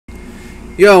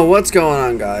Yo, what's going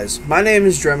on, guys? My name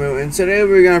is Dremu, and today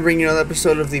we're going to bring you another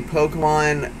episode of the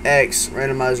Pokemon X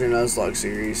randomizer nuzlocke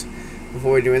series.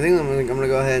 Before we do anything, I'm going to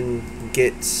go ahead and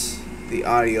get the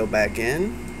audio back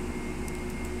in.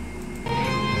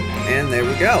 And there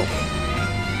we go.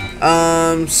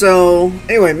 So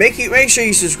anyway, make sure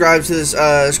you subscribe to this,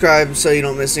 subscribe so you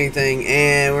don't miss anything.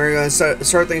 And we're going to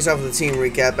start things off with a team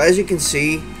recap. As you can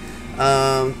see,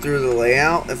 through the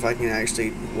layout, if I can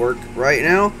actually work right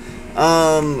now.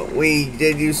 We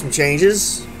did do some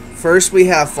changes. First, we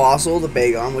have Fossil, the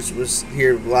Bagon, which was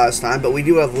here last time, but we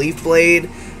do have Leaf Blade,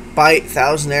 Bite,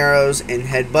 Thousand Arrows, and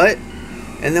Headbutt.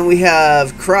 And then we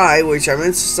have Cry, which I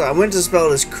went to spell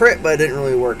it as Crit, but it didn't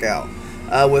really work out.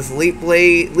 With Leaf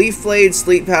Blade,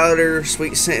 Sleep Powder,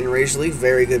 Sweet Scent, and Rage Leaf,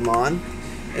 very good mon.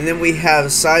 And then we have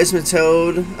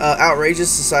Seismitoad,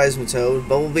 Outrageous to Seismitoad,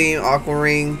 Bubble Beam, Aqua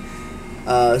Ring,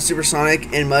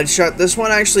 Supersonic, and Mudshot. This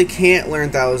one actually can't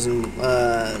learn Thousand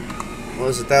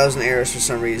Arrows for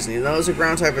some reason, even though it's a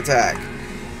ground type attack.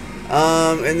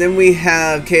 And then we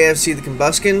have KFC the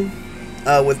Combuskin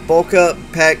with Bulk Up,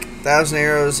 Peck, Thousand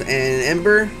Arrows, and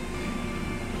Ember.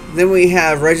 Then we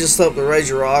have Regislope the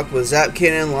Regirock with Zap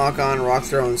Cannon, Lock On, Rock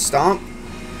Throw, and Stomp.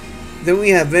 Then we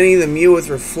have Vinny the Mew with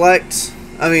with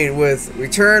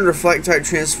Return, Reflect type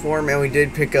Transform, and we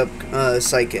did pick up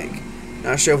Psychic.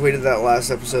 Not sure if we did that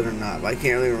last episode or not, but I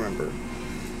can't really remember.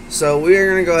 So we are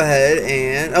gonna go ahead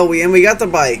and we got the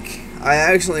bike. I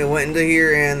actually went into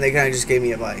here and they kind of just gave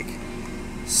me a bike.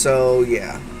 So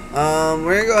yeah,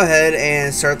 we're gonna go ahead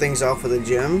and start things off with a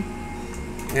gym,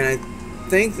 and I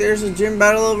think there's a gym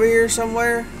battle over here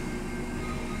somewhere.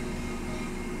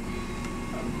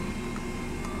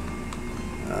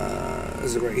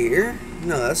 Is it right here?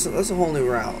 No, that's a whole new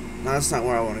route. No, that's not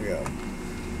where I want to go.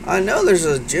 I know there's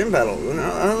a gym battle. I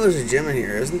know there's a gym in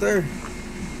here, isn't there?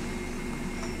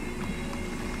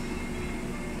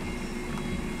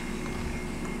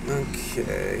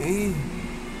 Okay.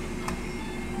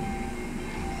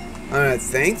 I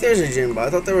think there's a gym battle.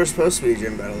 I thought there was supposed to be a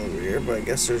gym battle over here, but I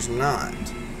guess there's not.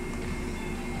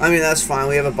 I mean, that's fine.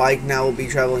 We have a bike now. We'll be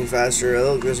traveling faster.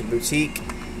 Oh, look, there's a boutique.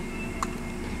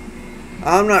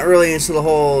 I'm not really into the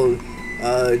whole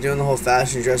doing the whole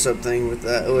fashion dress up thing with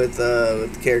the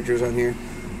characters on here.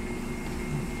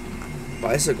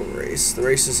 Bicycle race. The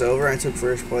race is over. I took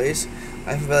first place.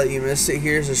 I feel that you missed it.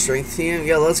 Here's a strength team.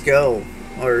 Yeah, let's go.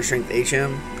 Or strength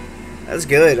HM. That's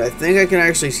good. I think I can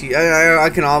actually see. I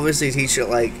can obviously teach it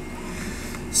like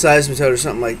Seismitoad or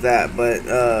something like that. But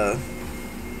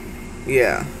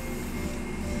yeah.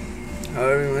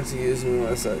 However you want to use them,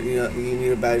 you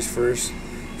need a badge first.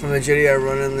 From the jetty I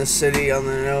run in this city, on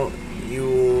the note, you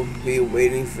will be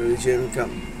waiting for the gym to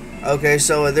come. Okay,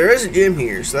 so there is a gym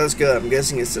here, so that's good. I'm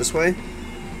guessing it's this way.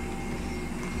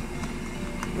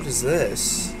 What is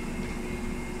this?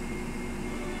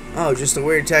 Oh, just a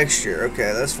weird texture.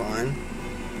 Okay, that's fine.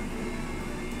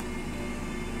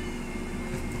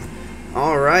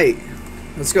 Alright.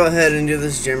 Let's go ahead and do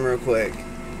this gym real quick.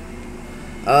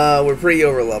 We're pretty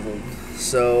over leveled,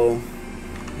 so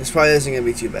this probably isn't going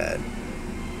to be too bad.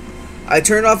 I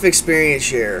turned off experience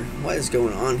share. What is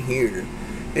going on here?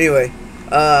 Anyway,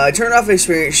 I turned off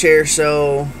experience share,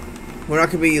 so we're not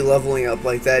going to be leveling up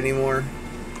like that anymore.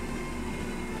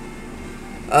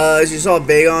 As you saw,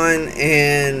 Bagon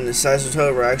and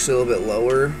Seismitoad were actually a little bit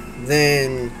lower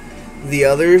than the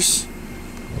others.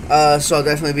 So I'll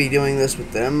definitely be doing this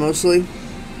with them mostly.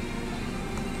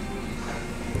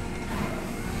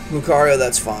 Lucario,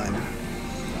 that's fine.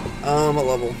 What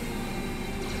level?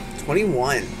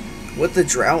 21. With the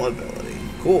drought ability.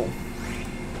 Cool.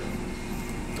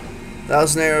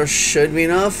 Thousand Arrows should be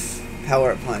enough.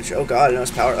 Power Up Punch. Oh god, it knows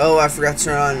power. Oh, I forgot to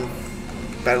turn on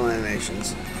battle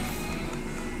animations.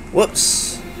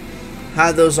 Whoops.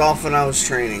 Had those off when I was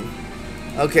training.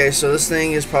 Okay, so this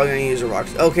thing is probably gonna use a rock.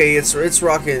 Okay, it's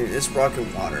rocking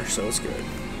water, so it's good.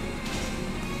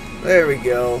 There we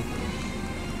go.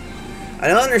 I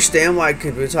don't understand why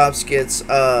Kabutops gets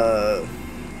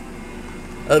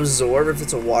absorb if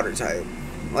it's a water type.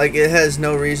 Like, it has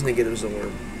no reason to get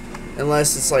absorbed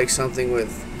unless it's like something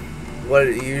with what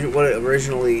it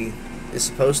originally is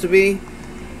supposed to be.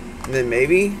 And then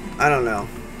maybe, I don't know.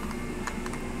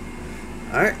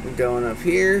 Alright, we're going up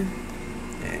here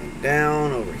and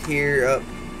down, over here, up.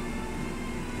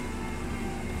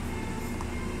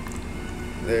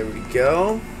 There we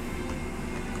go.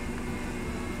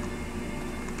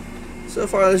 So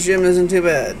far this gym isn't too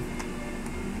bad.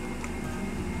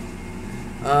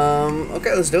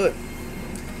 Okay, let's do it.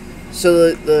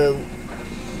 So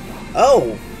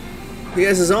oh, he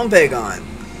has his own Bagon.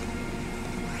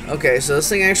 Okay, so this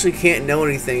thing actually can't know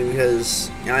anything because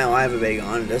I know I have a bag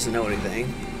on. It doesn't know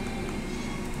anything.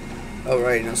 Oh,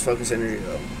 right. It knows focus energy,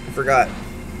 though. I forgot.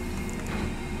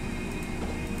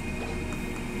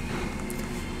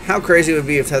 How crazy it would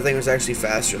be if that thing was actually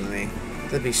faster than me.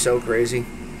 That'd be so crazy.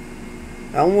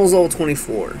 I'm almost level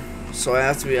 24, so I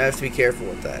have to be careful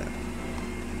with that.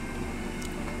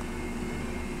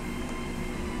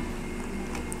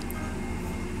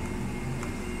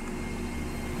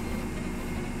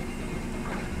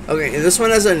 Okay, and this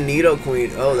one has a Nido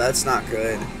Queen. Oh, that's not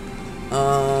good.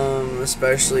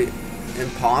 Especially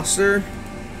Imposter.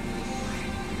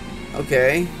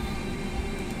 Okay.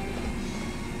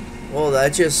 Well,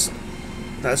 that's just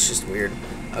weird.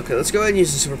 Okay, let's go ahead and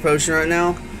use the super potion right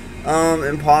now.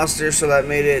 Imposter, so that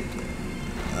made it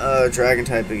dragon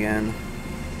type again.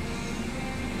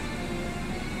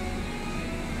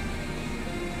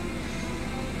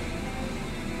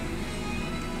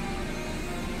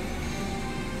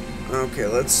 Okay,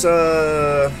 let's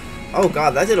oh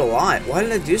god, that did a lot. Why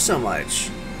did it do so much?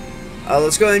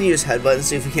 Let's go ahead and use headbutt and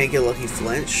see if we can't get a lucky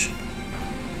flinch.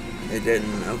 It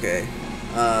didn't. Okay.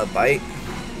 Bite.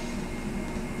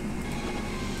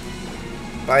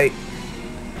 Bite.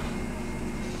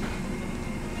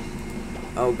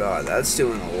 Oh god, that's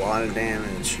doing a lot of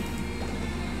damage.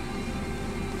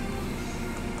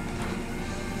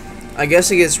 I guess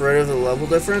it gets rid of the level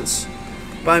difference.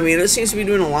 But I mean, it seems to be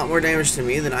doing a lot more damage to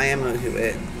me than I am to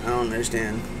it. I don't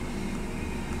understand.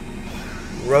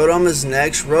 Rotom is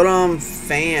next. Rotom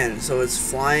Fan, so it's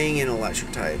flying and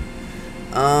electric type.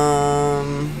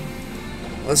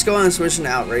 Let's go on and switch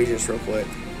into Outrageous real quick.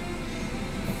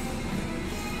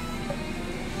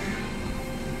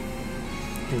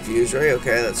 Confused Ray,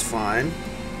 okay, that's fine.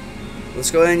 Let's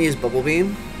go ahead and use Bubble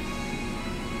Beam.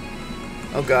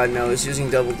 Oh god, no, it's using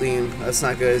Double Team. That's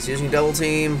not good. It's using Double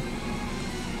Team.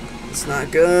 It's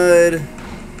not good.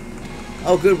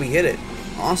 Oh, good, we hit it.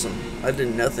 Awesome. I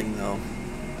did nothing, though.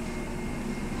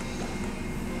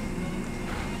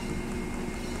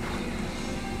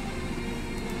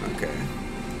 Okay.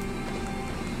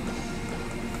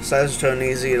 Cybertone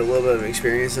needs to get a little bit of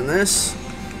experience in this.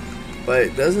 But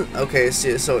it doesn't... Okay,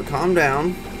 so it calmed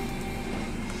down.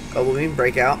 Bubble Beam,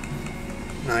 breakout.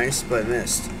 Nice, but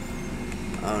missed.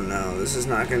 Oh no, this is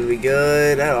not going to be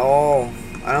good at all.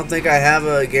 I don't think I have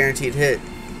a guaranteed hit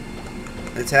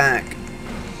attack.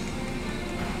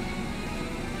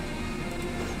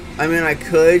 I mean, I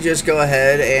could just go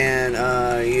ahead and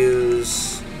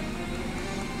use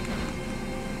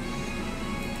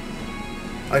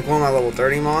like one of my level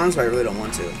 30 mons, but I really don't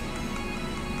want to.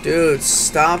 Dude,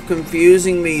 stop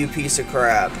confusing me, you piece of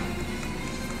crap.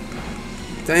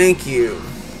 Thank you.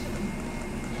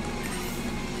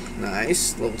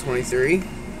 Nice, level 23.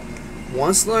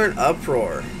 Wants to learn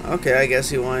Uproar. Okay, I guess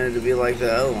he wanted to be like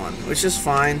the other one, which is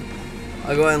fine.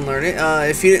 I'll go ahead and learn it.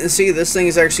 If you didn't see, this thing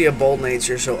is actually a bold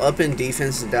nature, so up in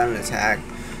defense and down in attack,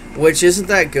 which isn't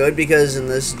that good because in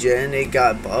this gen it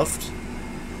got buffed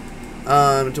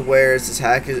to where its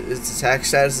attack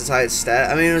status is highest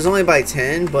stat. I mean, it was only by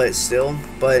 10, but still.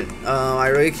 But I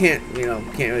really can't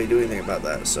really do anything about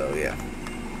that. So yeah.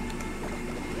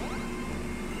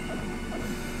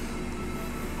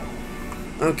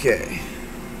 Okay.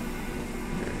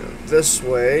 Go this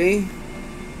way.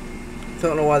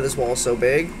 Don't know why this wall is so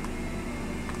big.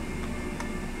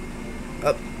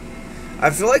 Up.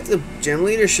 I feel like the gym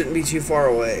leader shouldn't be too far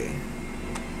away.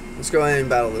 Let's go ahead and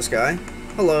battle this guy.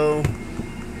 Hello.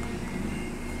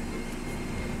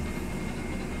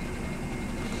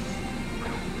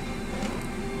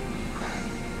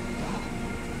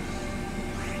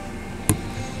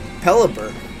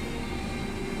 Pelipper.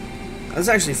 That's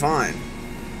actually fine.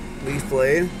 Leaf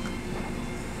Blade.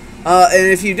 And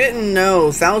if you didn't know,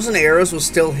 1,000 arrows will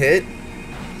still hit.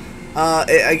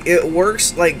 It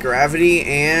works like gravity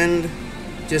and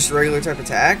just regular type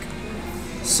attack.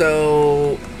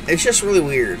 So it's just really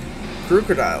weird.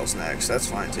 Crocodile's next. That's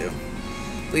fine too.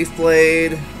 Leaf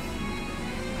Blade.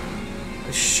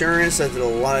 Assurance, that did a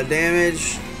lot of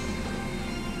damage.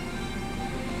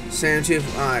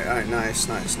 Sandtooth. Alright, nice.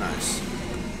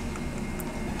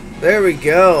 There we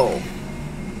go.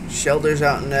 Shelter's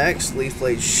out next. Leaf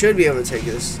Blade should be able to take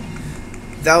this.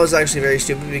 That was actually very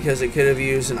stupid because it could have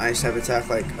used an ice type attack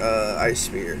like Ice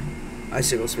Spear.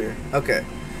 Icicle Spear. Okay.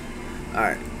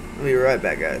 Alright. I'll be right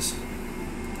back, guys.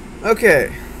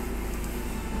 Okay.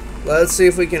 Let's see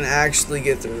if we can actually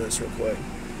get through this real quick.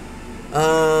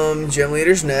 Gym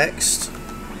Leader's next.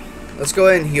 Let's go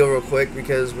ahead and heal real quick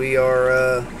because we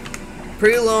are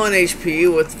pretty low on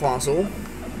HP with Fossil.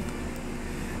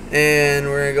 And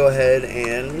we're going to go ahead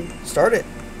and start it.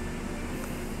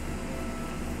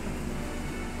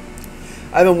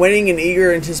 I've been waiting in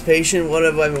eager anticipation. What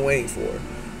have I been waiting for?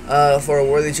 For a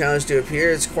worthy challenge to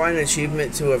appear. It's quite an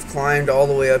achievement to have climbed all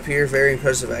the way up here. Very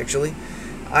impressive, actually.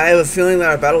 I have a feeling that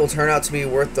our battle will turn out to be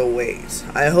worth the wait.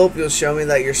 I hope you'll show me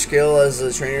that your skill as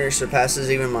a trainer surpasses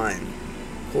even mine.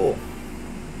 Cool.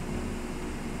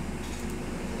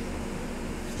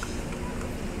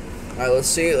 Alright, let's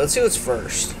see what's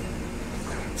first.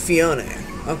 Fiona.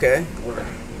 Okay.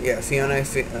 Yeah, Fiona,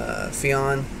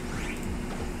 Fionn.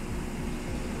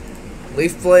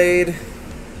 Leaf Blade.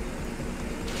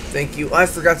 Thank you. I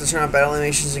forgot to turn on battle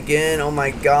animations again. Oh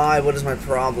my god, what is my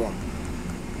problem?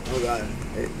 Oh god.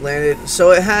 It landed.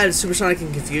 So it had Supersonic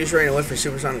and Confuse Ray and it went for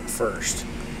Supersonic first.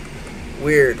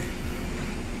 Weird.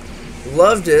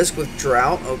 Love Disc with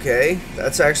Drought. Okay.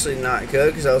 That's actually not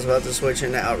good because I was about to switch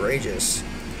into Outrageous.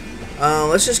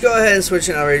 Let's just go ahead and switch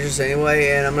into Outrageous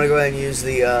anyway, and I'm going to go ahead and use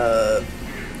the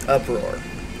Uproar.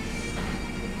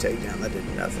 Takedown. That did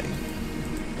nothing.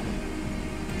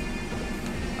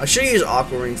 I should use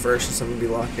Aqua Ring first since I'm going to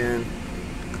be locked in.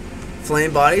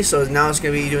 Flame Body, so now it's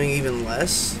going to be doing even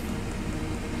less.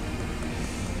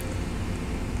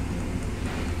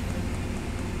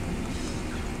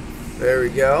 There we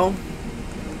go.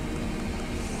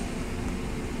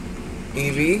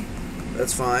 Eevee,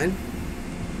 that's fine.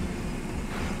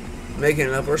 Making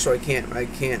an Uproar, so I can't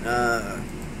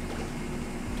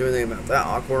do anything about that.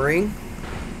 Aqua Ring.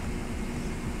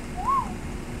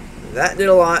 That did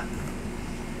a lot.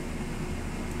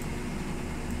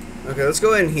 Okay, let's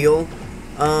go ahead and heal.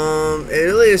 It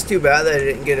really is too bad that it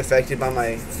didn't get affected by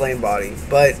my Flame Body,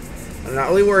 but I'm not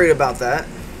really worried about that.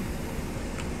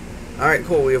 Alright,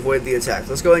 cool, we avoided the attack.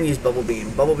 Let's go ahead and use Bubble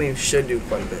Beam. Bubble Beam should do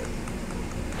quite a bit.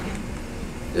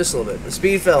 Just a little bit. The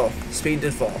speed fell. Speed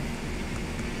did fall.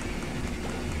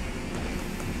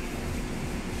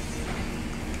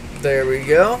 There we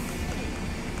go.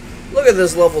 Look at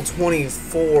this level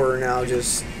 24 now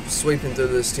just sweeping through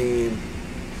this team.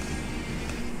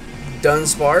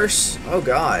 Dunsparce? Oh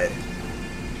god.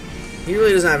 He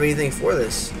really doesn't have anything for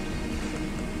this.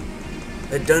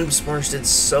 That Dunsparce did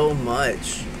so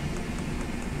much.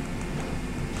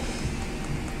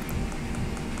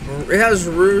 It has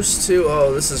Roost too.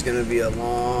 Oh, this is going to be a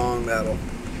long battle.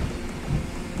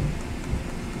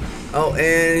 Oh,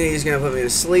 and he's going to put me to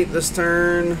sleep this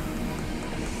turn.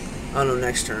 Oh no,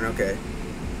 next turn. Okay.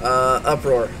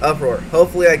 Uproar. Uproar.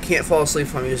 Hopefully I can't fall asleep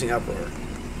if I'm using Uproar.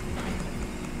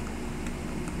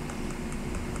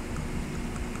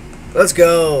 Let's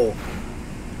go.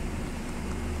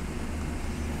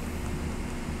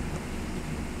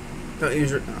 Don't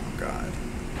use it. Oh god.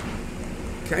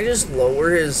 Can I just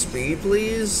lower his speed,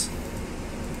 please?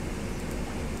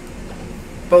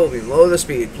 Bubble Beam, lower the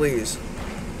speed, please.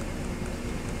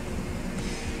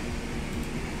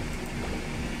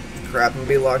 Crap, I'm gonna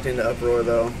be locked into Uproar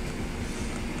though.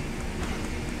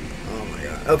 Oh my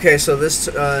god. Okay, so this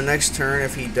next turn,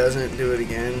 if he doesn't do it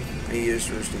again, he used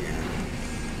Roost again.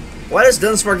 Why does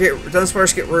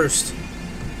Dunsparce get Roost?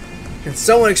 Can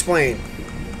someone explain?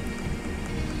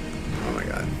 Oh my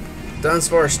god.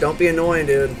 Dunsparce, don't be annoying,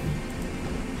 dude.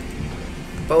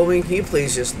 Bubble Beam, can you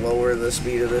please just lower the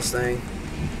speed of this thing?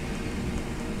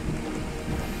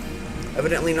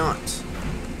 Evidently not.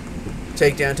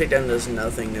 Takedown. Takedown does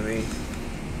nothing to me.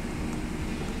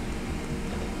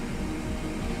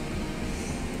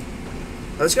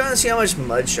 Let's go and see how much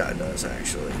Mudshot does,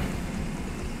 actually.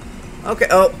 Okay,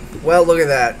 oh, well, look at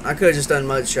that. I could have just done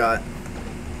Mudshot.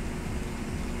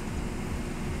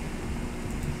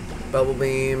 Bubble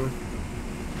Beam.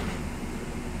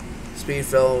 Speed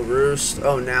fell, Roost.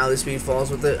 Oh, now the speed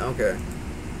falls with it? Okay.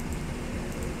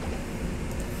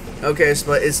 Okay, so,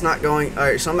 but it's not going...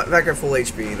 Alright, so I'm back at full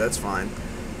HP. That's fine.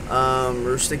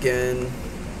 Roost again.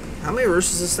 How many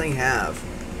Roosts does this thing have?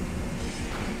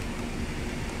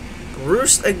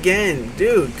 Roost again.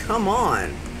 Dude, come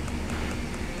on.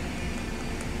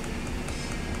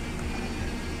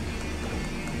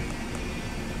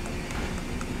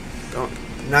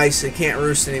 Nice, it can't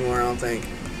Roost anymore, I don't think.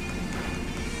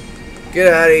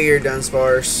 Get out of here,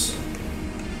 Dunsparce.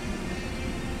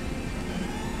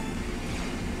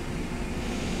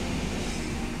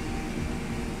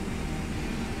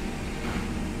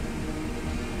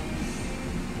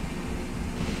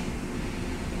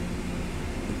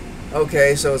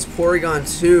 Okay, so it's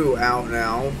Porygon 2 out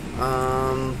now.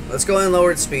 Let's go ahead and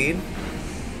lower its speed.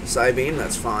 Psybeam,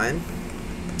 that's fine.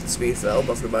 Speed fell,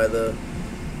 buffered by the...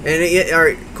 And it,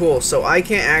 alright, cool. So I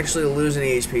can't actually lose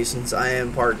any HP since I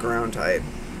am part ground type.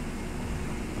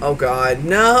 Oh god,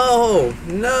 no!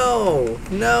 No!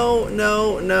 No,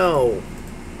 no, no!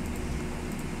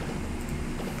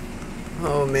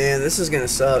 Oh man, this is gonna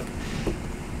suck.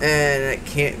 And it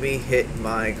can't be hit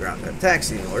by ground type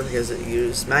attacks anymore because it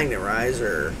used Magnet Rise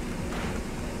or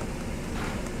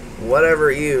whatever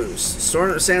it used.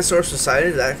 Sandstorm Society,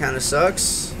 that kind of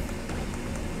sucks.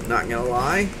 Not gonna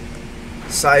lie.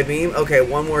 Side Beam, okay,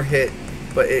 one more hit,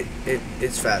 but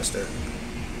it's faster.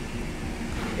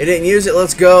 It didn't use it,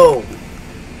 let's go.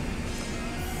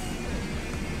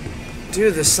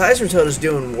 Dude, the Seismitoad is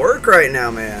doing work right now,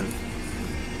 man.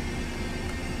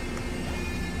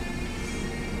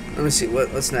 Let me see,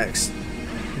 what's next?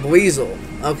 Buizel.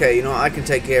 Okay, you know, I can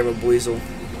take care of a Buizel.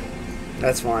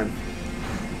 That's fine.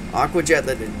 Aqua Jet,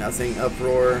 that did nothing.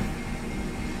 Uproar.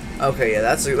 Okay, yeah,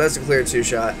 that's a clear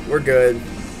 2-shot. We're good.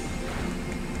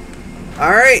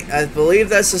 Alright, I believe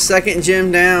that's the second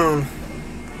gym down.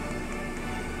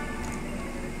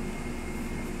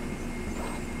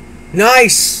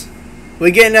 Nice!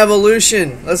 We get an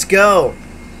evolution. Let's go.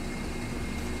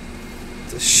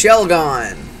 It's a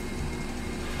Shelgon.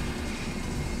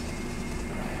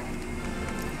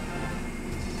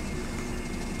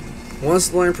 Wants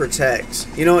to learn Protect.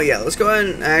 You know what? Yeah, let's go ahead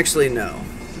and actually no.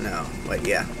 But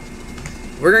yeah,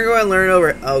 we're gonna go ahead and learn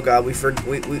over. Oh god, we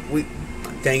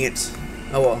dang it.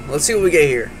 Oh well, let's see what we get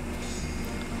here.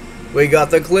 We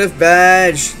got the Cliff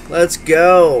Badge. Let's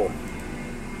go.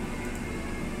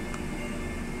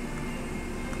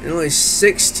 In only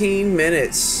 16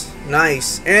 minutes.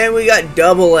 Nice. And we got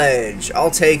Double Edge.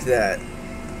 I'll take that.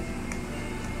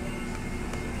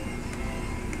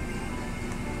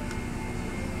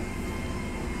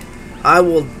 I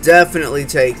will definitely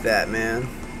take that, man.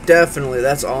 Definitely.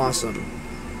 That's awesome.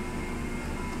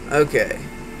 Okay.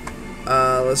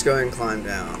 Let's go ahead and climb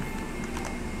down.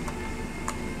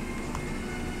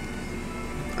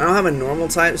 I don't have a normal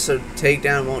type, so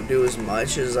takedown won't do as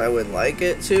much as I would like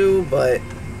it to, but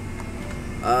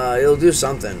it'll do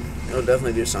something. It'll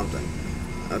definitely do something.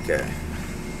 Okay.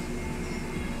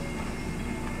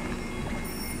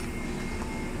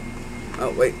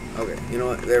 Oh, wait. Okay. You know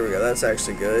what? There we go. That's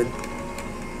actually good.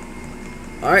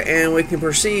 Alright, and we can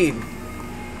proceed.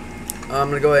 I'm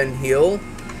going to go ahead and heal.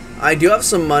 I do have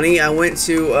some money. I went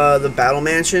to the Battle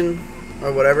Mansion,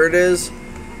 or whatever it is,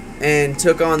 and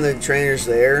took on the trainers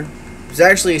there. It was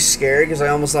actually scary because I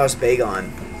almost lost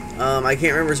Bagon. I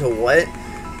can't remember to what,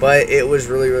 but it was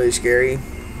really, really scary.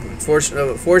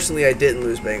 Fortunately, I didn't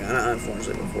lose Bagon. Not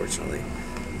unfortunately, but fortunately.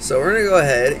 So we're going to go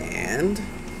ahead and...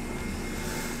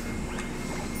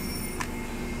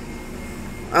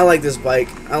 I like this bike.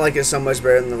 I like it so much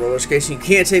better than the roller skates. You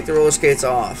can't take the roller skates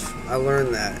off. I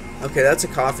learned that. Okay, that's a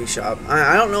coffee shop.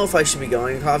 I don't know if I should be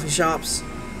going to coffee shops.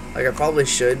 Like, I probably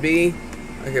should be.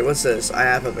 Okay, what's this?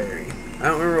 Iapa Berry. I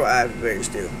don't remember what Iapa Berries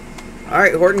do.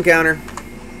 Alright, Horde Encounter.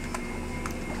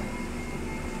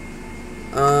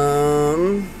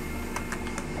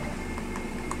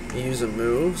 Use a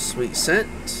move. Sweet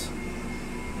Scent.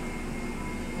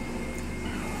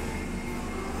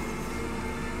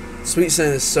 Sweet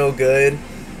Scent is so good.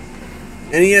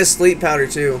 And he has Sleep Powder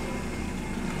too.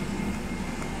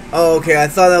 Oh, okay, I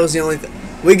thought that was the only thing.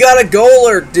 We got a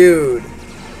Golurk, dude!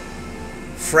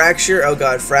 Fracture, oh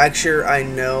god, Fracture I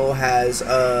know has,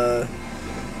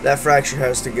 that Fracture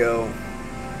has to go.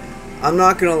 I'm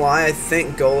not gonna lie, I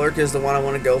think Golurk is the one I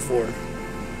want to go for.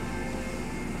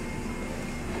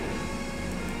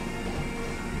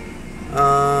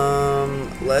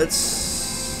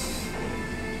 Let's...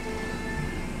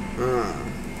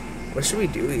 what should we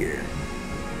do here?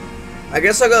 I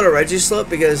guess I'll go to Regislip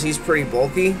because he's pretty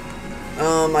bulky.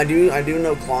 I do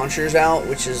know Clauncher's out,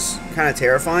 which is kind of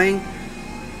terrifying.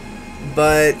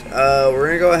 But we're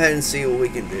gonna go ahead and see what we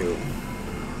can do.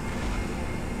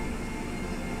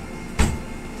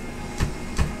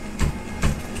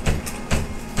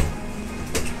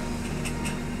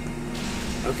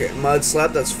 Okay, Mud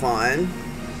Slap, that's fine.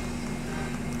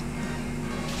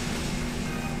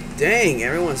 Dang,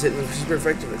 everyone's hitting with super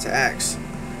effective attacks.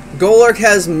 Golurk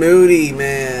has Moody,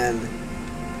 man.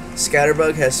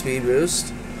 Scatterbug has Speed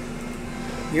Boost.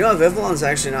 You know, Vivillon's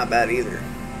actually not bad either.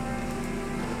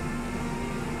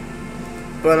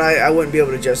 But I wouldn't be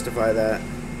able to justify that.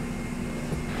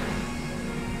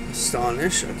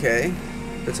 Astonish, okay.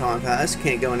 Baton Pass,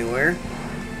 can't go anywhere.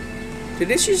 Did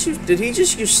he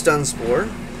just use Stun Spore?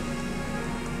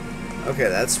 Okay,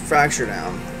 that's Fracture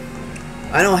down.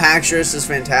 I know Haxorus is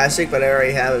fantastic, but I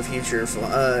already have a future.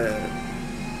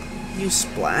 You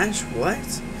Splash?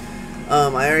 What?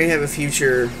 I already have a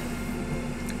future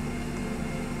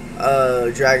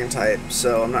Dragon type,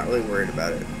 so I'm not really worried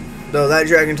about it. Though that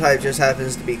Dragon type just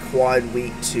happens to be quad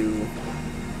weak to.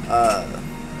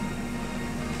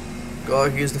 Go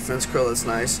use Defense Curl. That's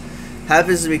nice.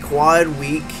 Happens to be quad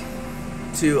weak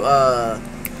to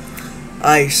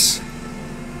Ice.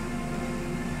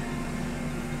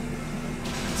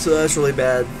 So that's really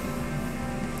bad.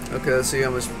 Okay, let's see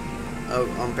how much. Oh,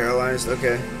 I'm paralyzed.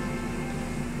 Okay.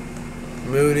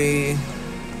 Moody.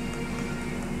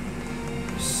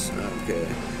 Okay.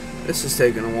 This is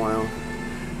taking a while.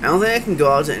 I don't think I can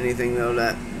go out to anything though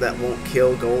that won't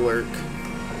kill Golurk.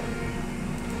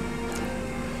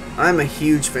 I'm a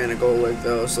huge fan of Golurk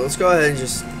though, so let's go ahead and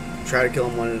just try to kill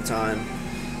him one at a time.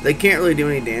 They can't really do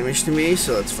any damage to me,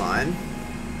 so it's fine.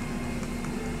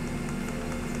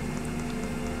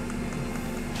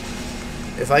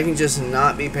 If I can just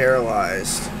not be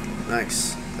paralyzed.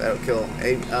 Nice. That'll kill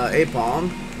a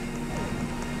bomb.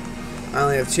 I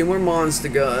only have 2 more mons to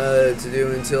go to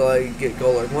do until I get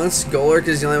Golurk. Once Golurk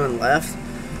is the only one left,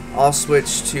 I'll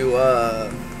switch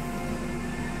to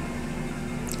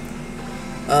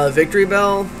Victory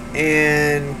Bell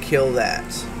and kill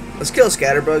that. Let's kill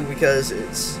Scatterbug because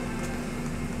it's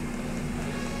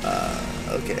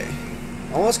okay.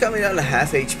 Almost got me down to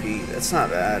half HP. That's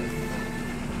not bad.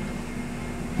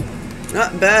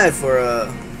 Not bad for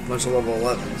a bunch of level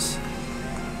 11s.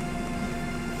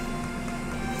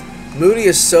 Moody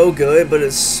is so good, but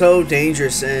it's so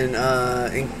dangerous in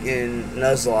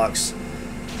nuzlocks,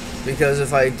 because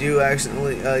if I do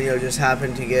accidentally, you know, just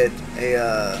happen to get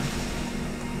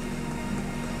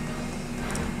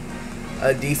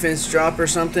a defense drop or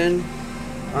something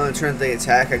on the turn they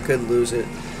attack, I could lose it.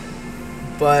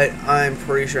 But I'm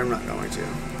pretty sure I'm not going to.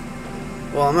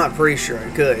 Well, I'm not pretty sure I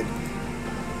could.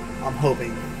 I'm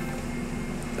hoping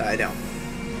that I don't.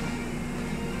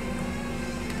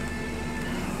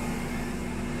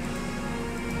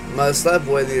 Must slap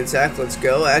avoid the attack. Let's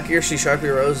go. Accuracy, sharply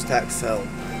rose. Attack fell.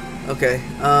 Okay.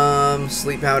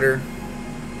 Sleep powder.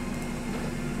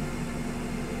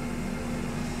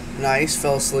 Nice.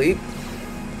 Fell asleep.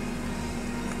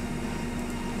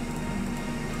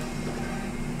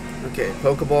 Okay.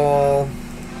 Pokeball.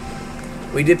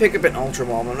 We did pick up an Ultra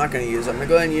Ball, but I'm not going to use it. I'm going to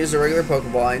go ahead and use the regular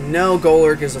Pokeball. I know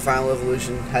Golurk is the final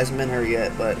evolution. Hasn't been her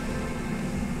yet, but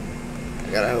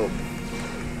I gotta hope.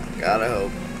 Gotta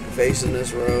hope.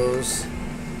 Evasiveness Rose.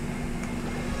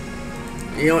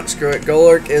 You know what? Screw it.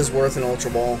 Golurk is worth an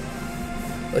Ultra Ball.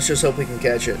 Let's just hope we can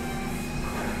catch it.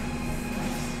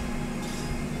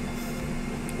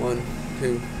 1,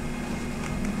 2.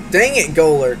 Dang it,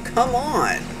 Golurk. Come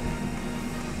on.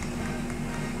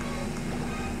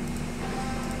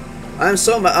 I'm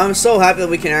so happy that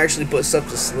we can actually put stuff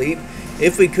to sleep.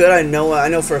 If we could, I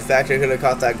know for a fact I could have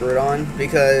caught that Groudon,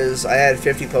 because I had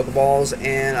 50 Pokeballs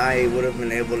and I would have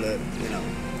been able to, you know,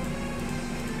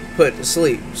 put it to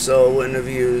sleep. So it wouldn't have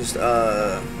used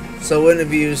all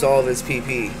of its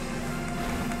PP.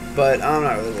 But I'm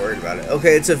not really worried about it.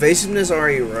 Okay, its evasiveness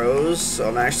already rose, so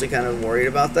I'm actually kind of worried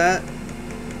about that.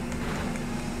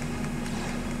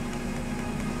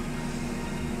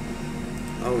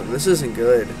 Oh, this isn't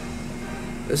good.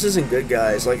 This isn't good,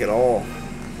 guys, like at all.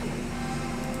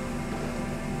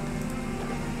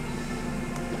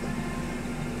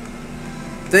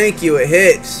 Thank you, it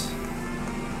hit.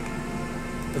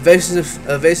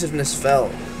 Evasiveness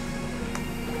fell.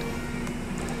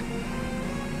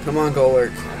 Come on,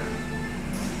 Golurk.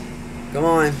 Come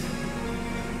on.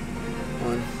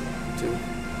 1, 2,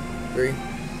 3.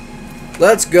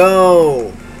 Let's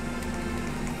go.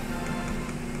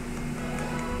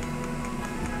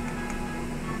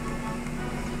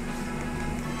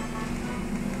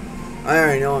 I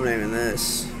already know I'm naming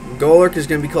this. Golurk is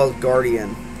going to be called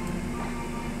Guardian.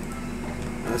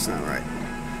 That's not right.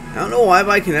 I don't know why, but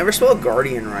I can never spell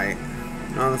Guardian right.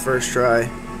 Not on the first try.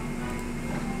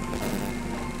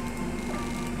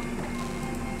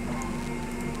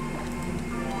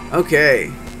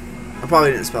 Okay. I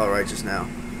probably didn't spell it right just now.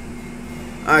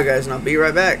 Alright guys, and I'll be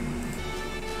right back.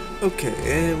 Okay,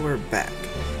 and we're back.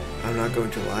 I'm not going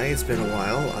to lie, it's been a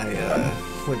while. I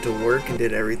went to work and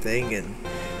did everything, and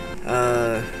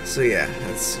so yeah,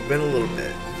 it's been a little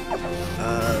bit.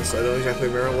 So I don't exactly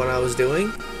remember what I was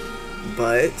doing,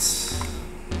 but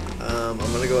I'm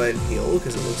gonna go ahead and heal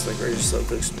because it looks like I just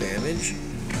took some damage.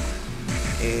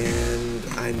 And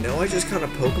I know I just caught a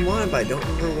Pokemon, but I don't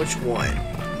remember which one.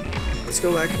 Let's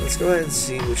go back. Let's go ahead and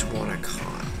see which one I caught.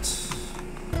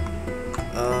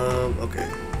 Okay,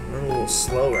 I'm running a little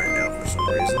slow right now for some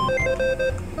reason.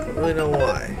 Don't really know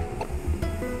why.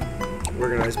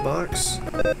 Organized box.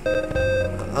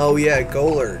 Oh yeah,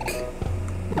 Golurk.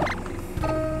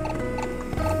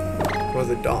 Or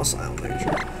the docile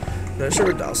nature. Not sure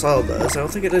what docile does. I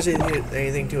don't think it does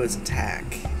anything to its attack.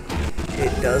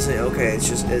 It doesn't. Okay, it's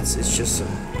just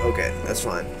okay. That's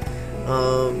fine.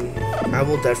 I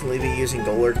will definitely be using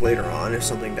Golurk later on if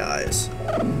something dies,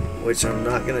 which I'm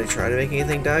not gonna try to make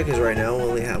anything die because right now we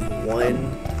only have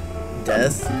 1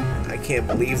 death. I can't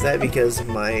believe that because of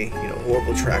my, you know,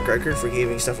 horrible track record for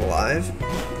keeping stuff alive.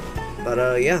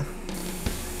 But yeah.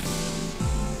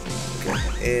 Okay,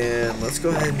 and let's go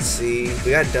ahead and see.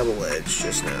 We got double edge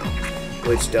just now,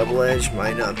 which double edge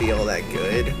might not be all that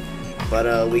good,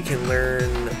 but we can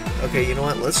learn. Okay, you know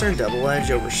what? Let's learn double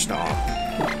edge over stomp.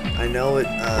 I know it.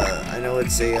 I know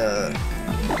it's a.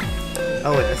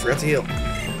 Oh wait, I forgot to heal.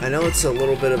 I know it's a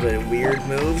little bit of a weird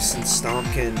move since stomp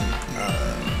can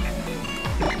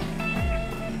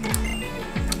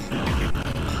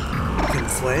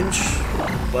flinch,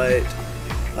 but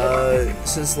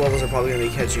since the levels are probably going to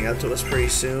be catching up to us pretty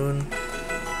soon,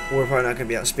 we're probably not going to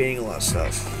be outspeeding a lot of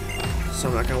stuff, so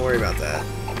I'm not going to worry about that.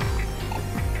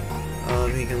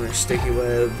 He can learn sticky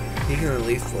web, he can learn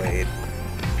leaf blade,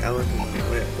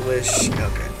 wish.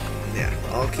 Okay, yeah,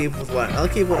 I'll keep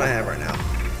what I have right now.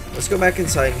 Let's go back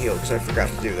inside and heal because I forgot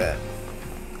to do that.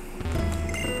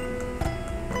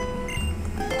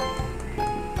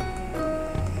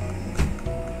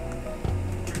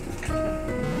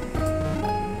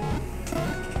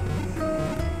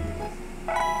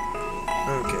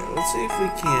 Let's see if we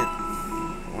can't.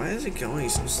 Why is it going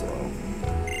so slow?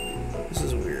 This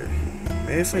is weird.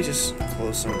 Maybe if I just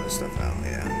close some of this stuff out,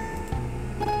 yeah.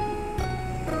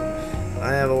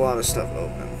 I have a lot of stuff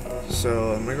open,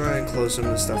 so I'm gonna go ahead and close some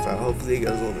of this stuff out. Hopefully it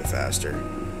goes a little bit faster.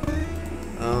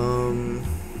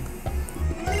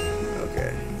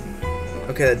 Okay.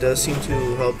 Okay, that does seem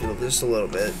to help just a little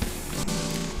bit.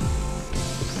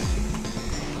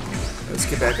 Let's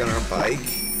get back on our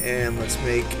bike. And let's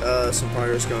make some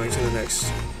progress going to the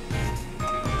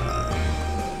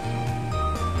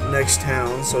next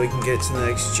town so we can get to the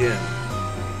next gym.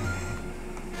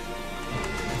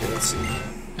 Okay, let's see.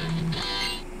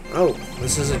 Oh,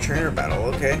 this is a trainer battle.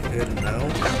 Okay, good to know.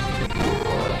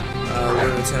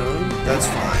 Tone. That's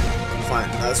fine. Fine.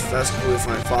 That's completely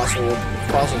fine. Fossil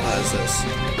has this.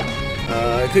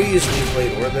 I could use leaf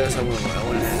blade or this. I went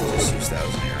ahead and just use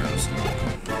Thousand Arrows.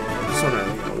 So I'm not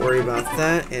going to worry about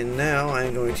that, and now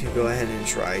I'm going to go ahead and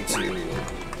try to,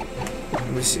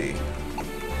 let me see,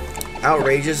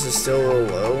 Outrageous is still a little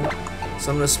low,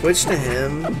 so I'm going to switch to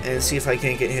him and see if I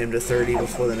can't get him to 30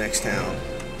 before the next town.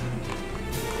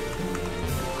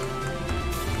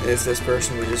 If this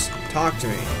person would just talk to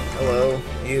me. Hello,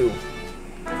 you.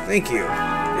 Thank you,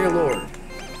 dear Lord.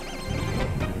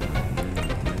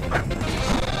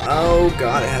 Oh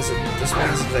god, this one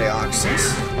has a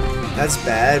Deoxys. That's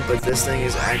bad, but this thing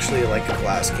is actually like a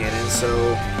glass cannon,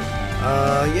 so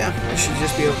yeah, I should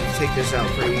just be able to take this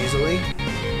out pretty easily.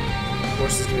 Of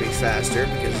course, it's gonna be faster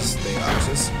because it's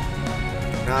Deoxys.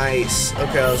 Nice.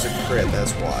 Okay, that was a crit.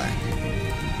 That's why.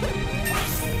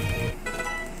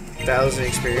 1,000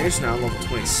 experience. Now I'm level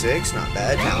 26. Not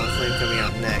bad. Talent Flame coming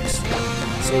out next.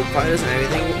 So it probably doesn't have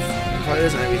anything. It probably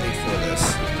doesn't have anything for this.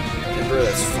 Ember,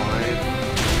 that's fine.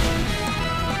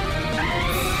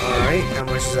 Alright, how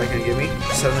much is that going to give me?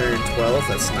 712,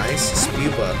 that's nice.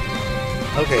 Spupa.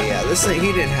 Okay, yeah, this thing,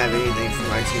 he didn't have anything for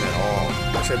my team at all.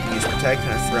 I tried to use Protect,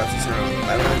 and I forgot to turn on the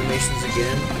battle animations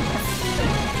again.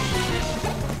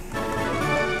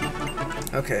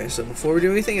 Okay, so before we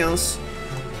do anything else,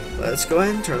 let's go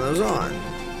ahead and turn those on.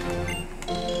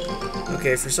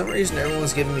 Okay, for some reason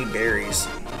everyone's giving me berries.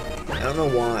 I don't know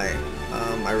why.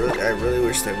 I really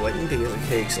wish they wouldn't because it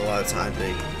takes a lot of time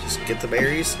to just get the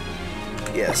berries.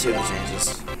 Yeah, see what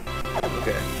changes.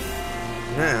 Okay.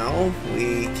 Now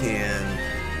we can.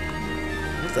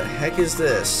 What the heck is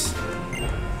this? A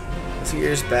few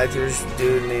years back, there was a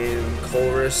dude named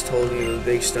Colrus told me the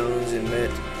big stones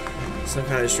emit some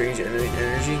kind of strange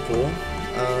energy. Cool.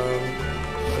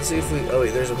 Let's see if we. Oh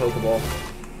wait, there's a Pokeball.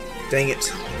 Dang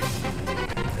it.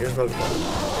 There's a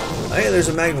Pokeball. Oh yeah, there's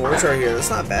a Magmortar here. That's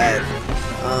not bad.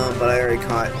 But I already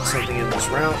caught something in this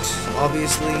route,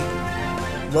 obviously.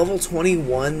 Level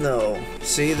 21 though.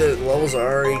 See, the levels are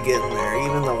already getting there.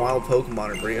 Even the wild Pokemon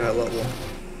are pretty high level.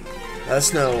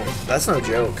 That's no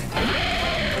joke.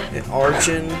 An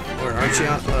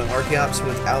Archeops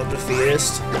without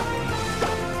Defeatist.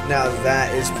 Now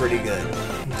that is pretty good.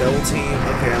 Double team.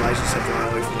 Okay, I might just have to run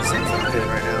away from this thing. I'm hitting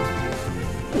right now.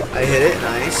 I hit it.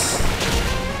 Nice.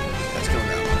 That's going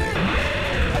down there.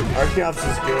 Archeops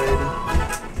is good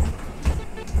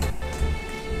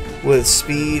with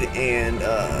speed and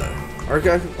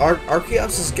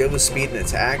Archeops is good with speed and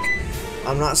attack.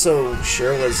 I'm not so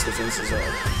sure what his defenses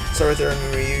are. So right there, I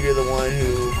remember you're the one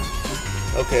who.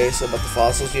 Okay, so about the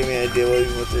fossils, give me an idea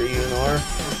what they're even are.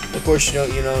 Of course, you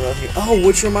know nothing. Oh,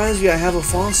 which reminds me, I have a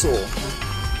fossil.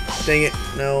 Dang it,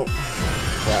 no.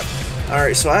 Crap. All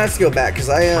right, so I have to go back because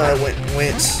I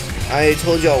I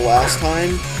told y'all last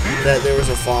time that there was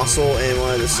a fossil in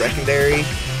one of the secondary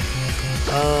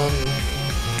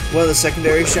one of the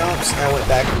secondary shops, and I went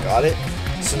back and got it.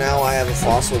 So now I have a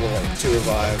fossil to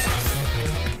revive.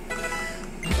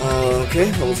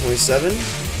 Okay, level 27.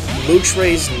 Luke's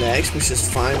raised next, which is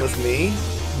fine with me.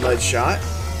 Mudshot.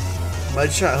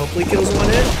 Mudshot hopefully kills one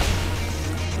hit.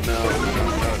 No,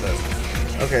 it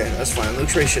doesn't. Okay, that's fine.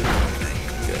 Luke's raised shouldn't have anything.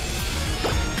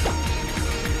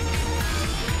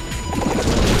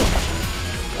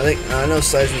 I know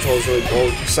Seismitoad is really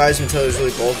bulky. Seismitoad is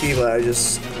really bulky, but I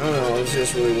don't know. I was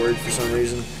just really worried for some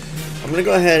reason. I'm gonna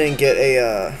go ahead and get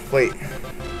a wait.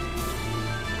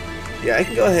 Yeah, I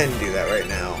can go ahead and do that right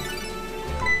now.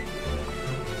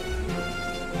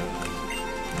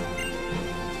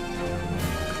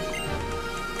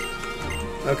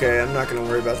 Okay, I'm not gonna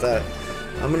worry about that.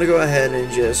 I'm gonna go ahead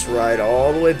and just ride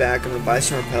all the way back. I'm gonna buy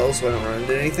some repels so I don't run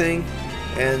into anything.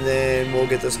 And then we'll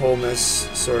get this whole mess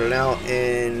sorted out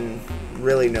in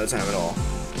really no time at all.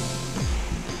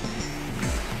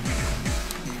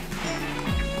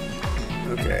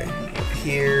 Okay, up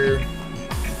here.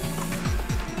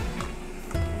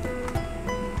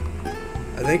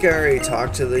 I think I already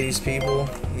talked to these people.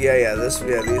 Yeah, these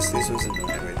ones are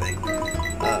doing everything.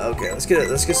 Okay, let's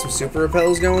get some super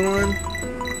repels going on.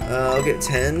 I'll get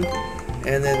 10,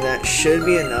 and then that should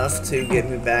be enough to get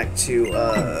me back to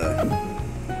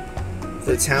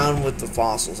the town with the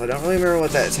fossils. I don't really remember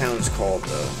what that town is called,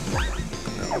 though.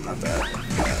 No, not that.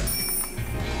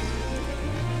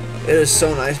 It is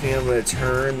so nice being able to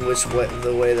turn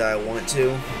the way that I want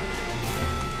to.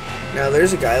 Now,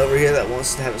 there's a guy over here that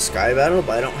wants to have a sky battle,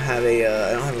 but I don't have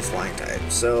a flying type,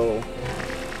 so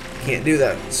can't do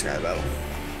that with sky battle.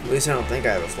 At least I don't think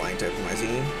I have a flying type in my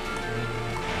team.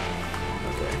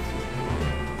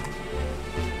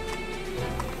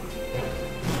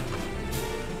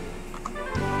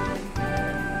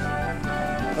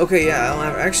 Okay, yeah,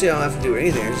 I don't have to do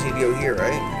anything. I just need to go here,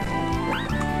 right?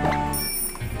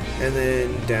 And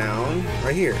then down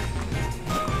right here.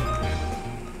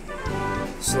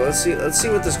 So let's see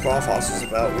what this claw fossil is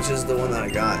about, which is the one that I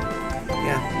got.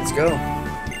 Yeah, let's go.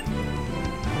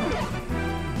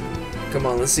 Come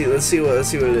on, let's see what it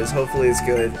is. Hopefully it's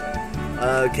good.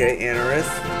 Okay, Anorith.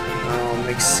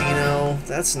 Mixino,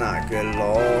 that's not good at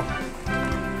all.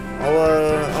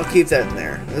 I'll keep that in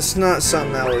there. It's not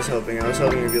something I was hoping. I was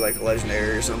hoping it'd be like a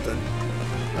legendary or something.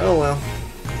 Oh well.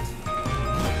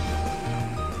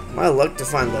 My luck to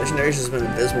find legendaries has been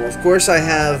abysmal. Of course, I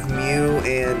have Mew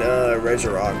and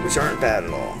Regirock, which aren't bad at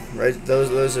all.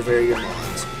 Those are very good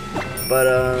mons.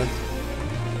 But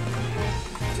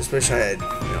just wish I had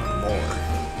more.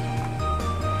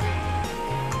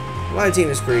 My team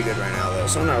is pretty good right now though,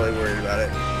 so I'm not really worried about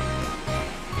it.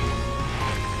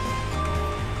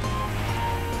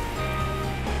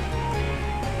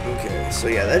 Okay, so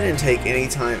yeah, that didn't take any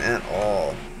time at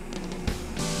all.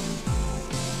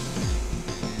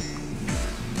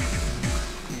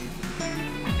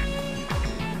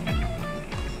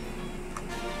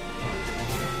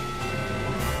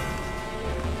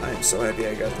 I'm so happy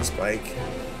I got this bike.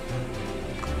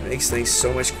 It makes things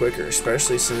so much quicker,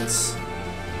 especially since...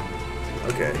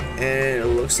 Okay, and it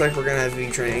looks like we're gonna have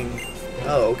V-Training.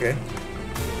 Oh, okay.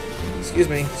 Excuse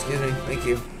me, thank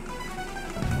you.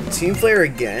 Team Flare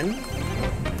again?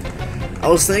 I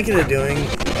was thinking of doing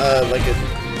like a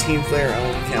Team Flare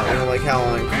own account. You know, like how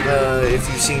on if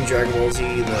you've seen Dragon Ball Z,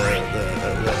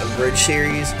 the Bridge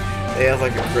series, they have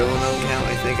like a Krillin own account.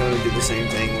 I think I'm gonna do the same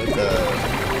thing with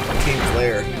Team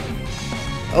Flare.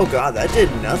 Oh god, that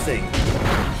did nothing.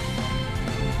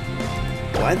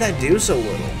 Why'd that do so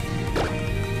little?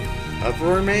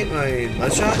 Uproar, mate?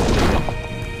 Mudshot?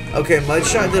 Okay,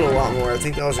 Mudshot did a lot more. I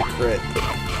think that was a crit.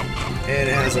 And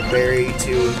it has a berry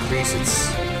to increase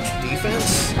its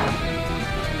defense?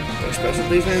 Or special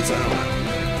defense? I don't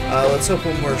know. Let's hope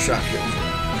one more shot kills it.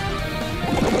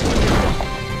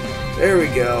 There we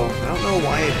go. I don't know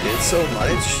why it did so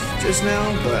much just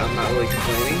now, but I'm not really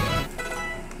complaining.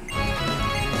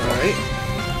 Alright.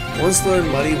 Once the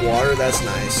muddy water, that's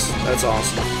nice. That's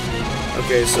awesome.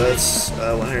 Okay, so that's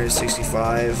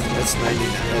 165. That's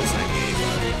 99. That's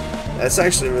 98. That's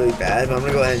actually really bad, but I'm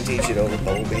gonna go ahead and teach it over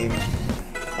Bubble Beam.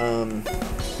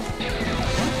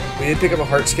 We did pick up a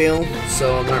heart scale,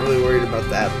 so I'm not really worried about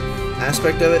that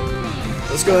aspect of it.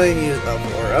 Let's go ahead and use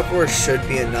Uproar. Uproar should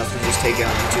be enough to just take it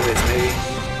out in 2 hits, maybe.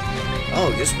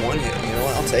 Oh, just 1 hit. You know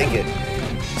what? I'll take it.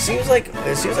 It seems like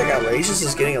Outrageous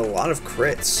is getting a lot of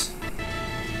crits.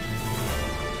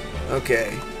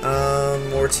 Okay.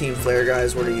 More Team Flare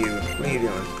guys. What are you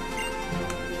doing?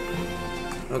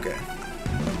 Okay.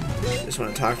 Just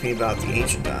want to talk to me about the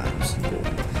ancient times. Cool.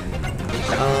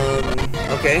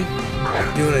 Okay.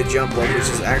 Doing a jump up, which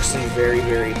is actually very,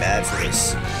 very bad for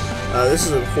this. This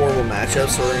is a horrible matchup,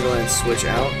 so we're gonna go ahead and switch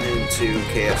out into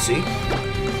KFC.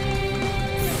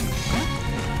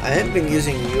 I haven't been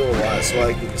using Mew a lot, so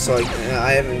I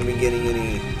haven't been getting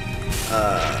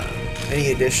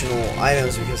any additional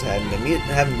items because I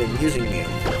haven't been using Mew.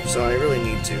 So I really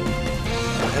need to.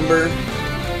 Ember.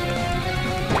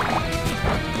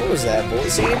 What was that?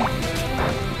 Bullet Seed?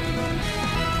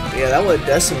 Yeah, that would have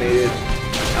decimated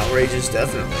Outrageous,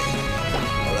 definitely.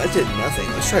 Oh, that did nothing.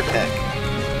 Let's try Peck.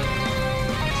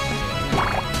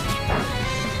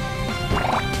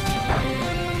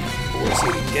 Bullet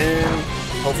Seed again.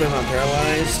 Hopefully I'm not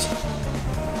paralyzed.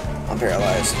 I'm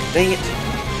paralyzed. Dang it.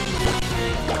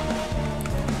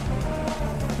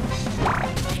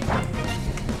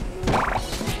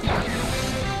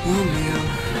 Oh man.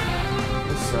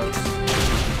 This sucks.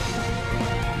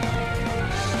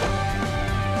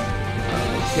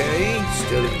 Okay,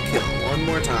 still didn't kill one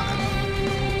more time.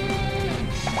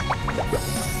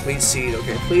 Complete Seed.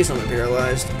 Okay, please don't be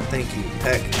paralyzed. Thank you,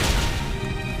 Peck.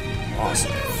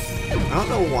 Awesome. I don't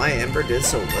know why Ember did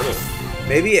so little.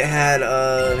 Maybe it had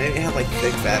like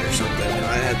thick fat or something. You know,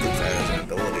 I had thick fat as an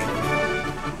ability.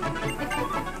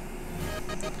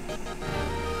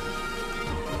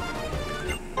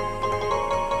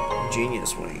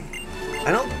 Genius Wing.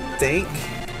 I don't think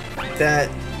that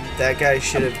guy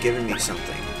should have given me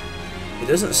something. It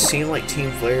doesn't seem like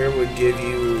Team Flare would give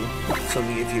you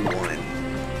something if you won.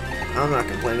 I'm not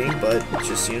complaining, but it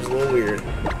just seems a little weird.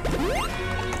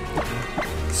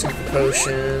 Super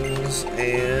potions,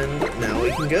 and now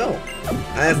we can go.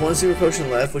 I have one super potion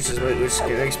left, which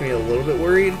makes me a little bit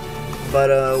worried, but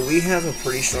we have a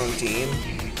pretty strong team,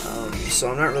 so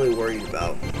I'm not really worried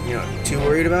about, too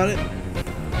worried about it.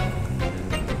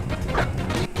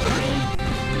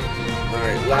 All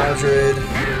right, Loudred.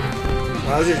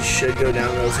 Loudred should go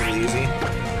down relatively easy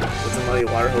with the Muddy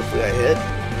Water. Hopefully, I hit.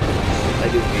 I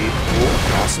do indeed. Cool,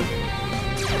 awesome.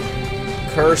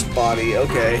 Cursed Body.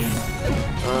 Okay.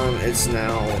 It's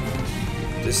now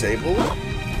disabled.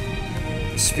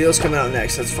 Spiel's coming out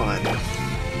next, that's fine.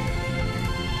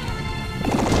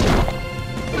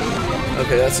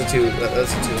 Okay, that's a two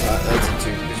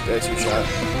shot.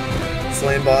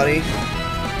 Flame Body.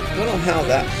 I don't know how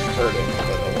that hurt him,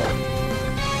 but oh well.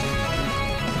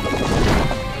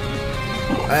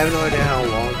 I have no idea how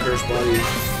long Cursed Body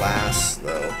lasts,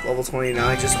 though. Level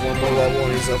 29, just one more level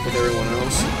and he's up with everyone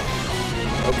else.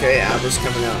 Okay, Abra's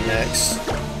coming out next.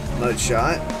 Mud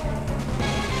Shot.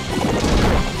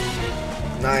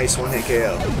 Nice, one hit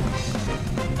KO.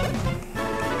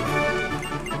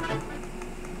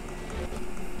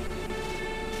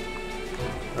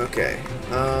 Okay.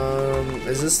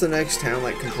 Is this the next town,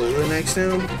 like completely the next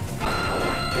town?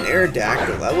 An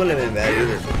Aerodactyl, that wouldn't have been bad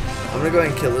either. I'm gonna go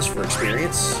ahead and kill this for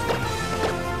experience.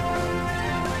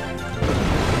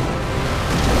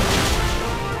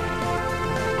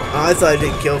 Oh, I thought I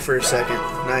didn't kill for a second.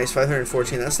 Nice,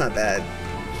 514, that's not bad.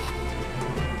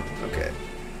 Okay.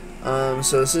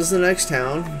 So this is the next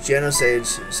town,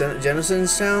 Genocid's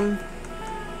town.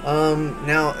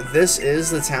 Now this is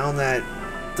the town that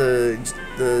the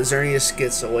Xerneas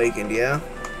gets awakened, yeah?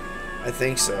 I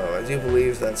think so. I do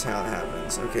believe that's how it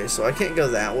happens. Okay, so I can't go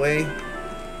that way.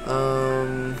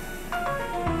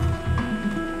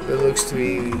 There looks to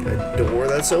be a door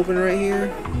that's open right here.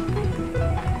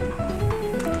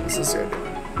 What's this guy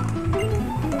doing?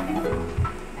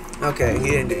 Okay,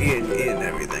 he didn't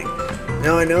everything.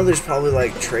 Now I know there's probably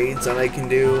like trades that I can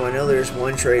do. I know there's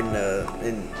one trade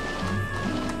in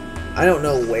I don't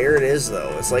know where it is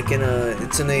though. It's like in a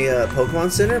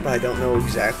Pokemon Center, but I don't know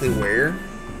exactly where.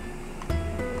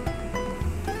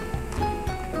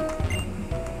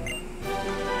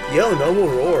 Yo, Noble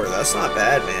Roar, that's not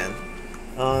bad, man.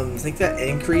 I think that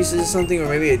increases something, or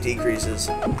maybe it decreases.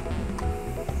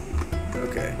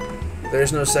 Okay.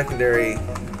 There's no secondary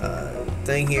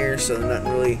thing here, so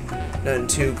nothing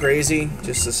too crazy,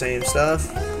 just the same stuff.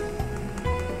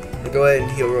 I'll go ahead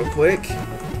and heal real quick.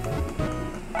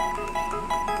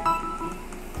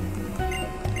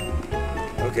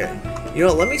 Okay. You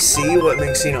know, let me see what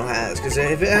Minxino has, because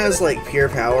if it has like pure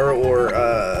power or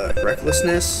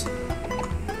recklessness.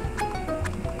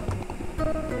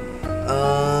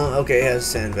 Okay, it has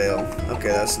Sandvale. Okay,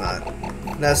 that's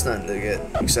nothing to get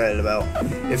excited about.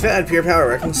 If it had pure power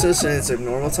recklessness and it's a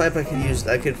normal type, I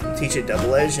could teach it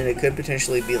double edge and it could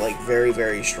potentially be like very,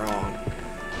 very strong.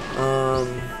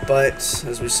 But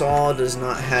as we saw, it does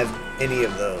not have any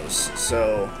of those,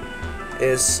 so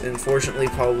it's unfortunately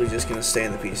probably just gonna stay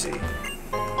in the PC.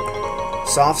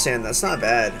 Soft Sand, that's not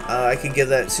bad. I could give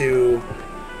that to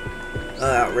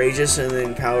Outrageous and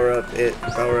then power up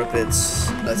its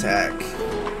attack.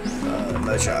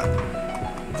 Mud Shot.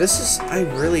 I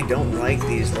really don't like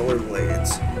these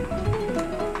rollerblades.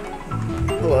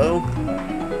 Hello?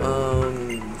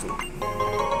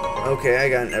 Okay, I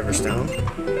got an Everstone.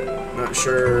 Not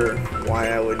sure why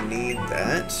I would need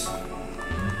that.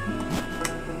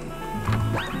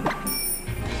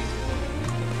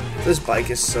 This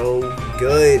bike is so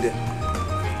good.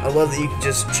 I love that you can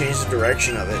just change the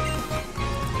direction of it.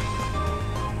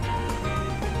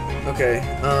 Okay,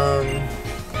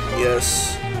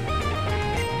 yes.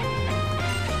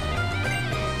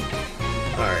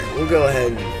 Alright, we'll go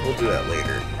ahead and we'll do that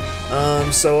later.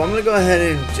 So I'm gonna go ahead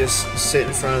and just sit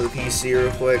in front of the PC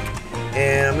real quick,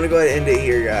 and I'm gonna go ahead and end it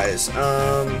here, guys.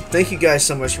 Thank you guys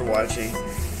so much for watching.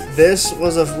 This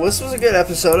was a good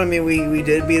episode. I mean, we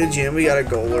did beat a gym. We got a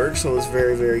goal lurk, so it was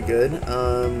very, very good.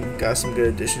 Got some good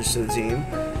additions to the team.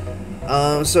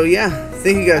 So yeah,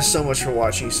 thank you guys so much for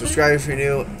watching. Subscribe if you're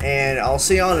new, and I'll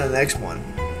see you on the next one.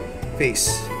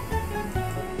 Peace.